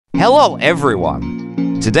Hello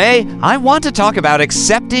everyone! Today, I want to talk about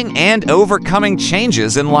accepting and overcoming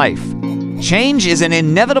changes in life. Change is an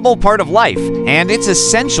inevitable part of life, and it's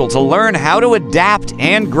essential to learn how to adapt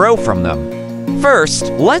and grow from them. First,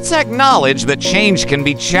 let's acknowledge that change can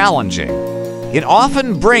be challenging. It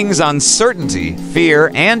often brings uncertainty,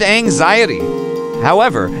 fear, and anxiety.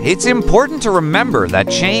 However, it's important to remember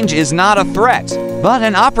that change is not a threat, but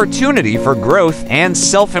an opportunity for growth and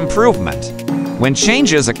self-improvement. When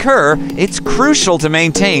changes occur, it's crucial to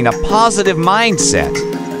maintain a positive mindset.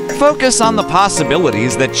 Focus on the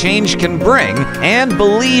possibilities that change can bring and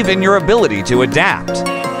believe in your ability to adapt.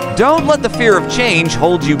 Don't let the fear of change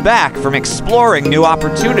hold you back from exploring new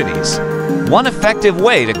opportunities. One effective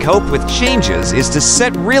way to cope with changes is to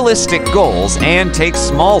set realistic goals and take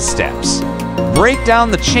small steps. Break down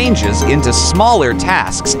the changes into smaller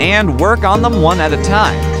tasks and work on them one at a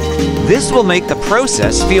time. This will make the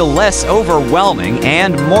process feel less overwhelming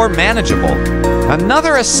and more manageable.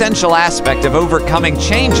 Another essential aspect of overcoming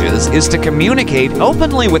changes is to communicate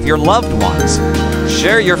openly with your loved ones.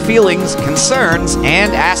 Share your feelings, concerns,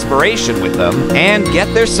 and aspiration with them, and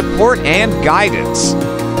get their support and guidance.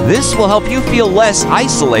 This will help you feel less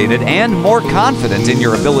isolated and more confident in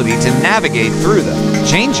your ability to navigate through the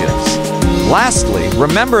changes. Lastly,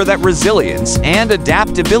 remember that resilience and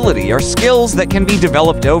adaptability are skills that can be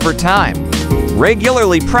developed over time.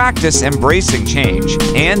 Regularly practice embracing change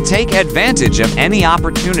and take advantage of any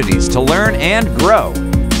opportunities to learn and grow.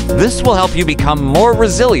 This will help you become more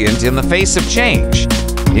resilient in the face of change.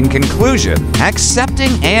 In conclusion,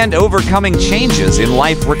 accepting and overcoming changes in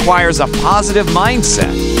life requires a positive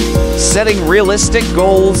mindset. Setting realistic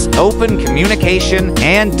goals, open communication,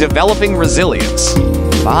 and developing resilience.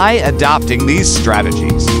 By adopting these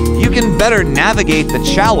strategies, you can better navigate the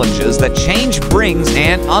challenges that change brings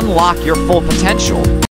and unlock your full potential.